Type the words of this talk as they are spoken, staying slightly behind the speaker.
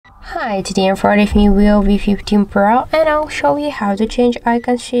Hi, today I'm with me VIVO V15 Pro and I'll show you how to change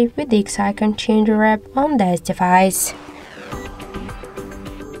icon shape with the X-Icon Changer app on this device.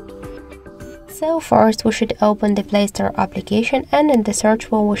 So first we should open the Play Store application and in the search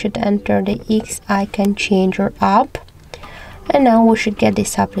bar we should enter the X-Icon Changer app. And now we should get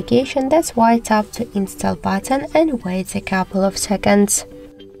this application. That's why tap the install button and wait a couple of seconds.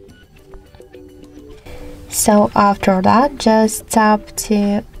 So after that just tap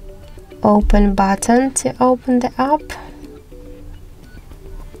the open button to open the app.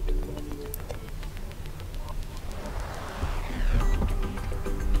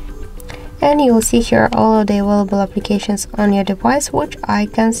 And you will see here all of the available applications on your device, which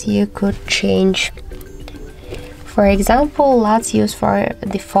icons you could change. For example, let's use for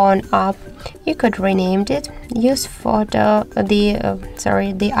the phone app. You could rename it. Use photo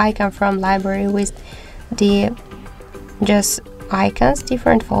the icon from library with the just icons,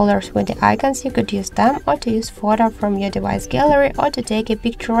 different folders with the icons. You could use them, or to use photo from your device gallery, or to take a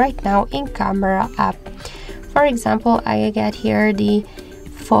picture right now in camera app. For example, I get here the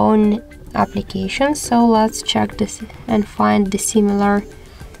phone application, so let's check this and find the similar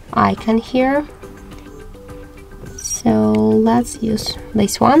icon here. So let's use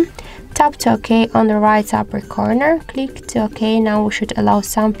this one. Tap to OK on the right upper corner, click to OK. Now we should allow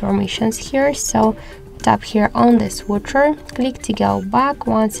some permissions here, so tap here on the switcher, click to go back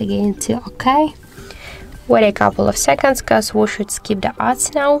once again to OK. Wait a couple of seconds because we should skip the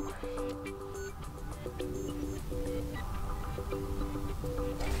ads now.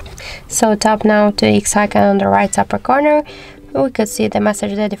 So tap now to X icon on the right upper corner. We could see the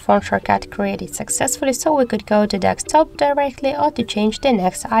message that the phone shortcut created successfully, so we could go to desktop directly or to change the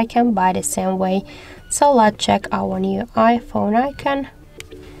next icon by the same way. So let's check our new iPhone icon.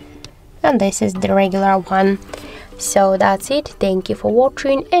 And this is the regular one. So that's it. Thank you for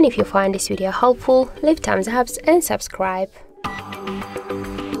watching, and if you find this video helpful, leave thumbs up and subscribe.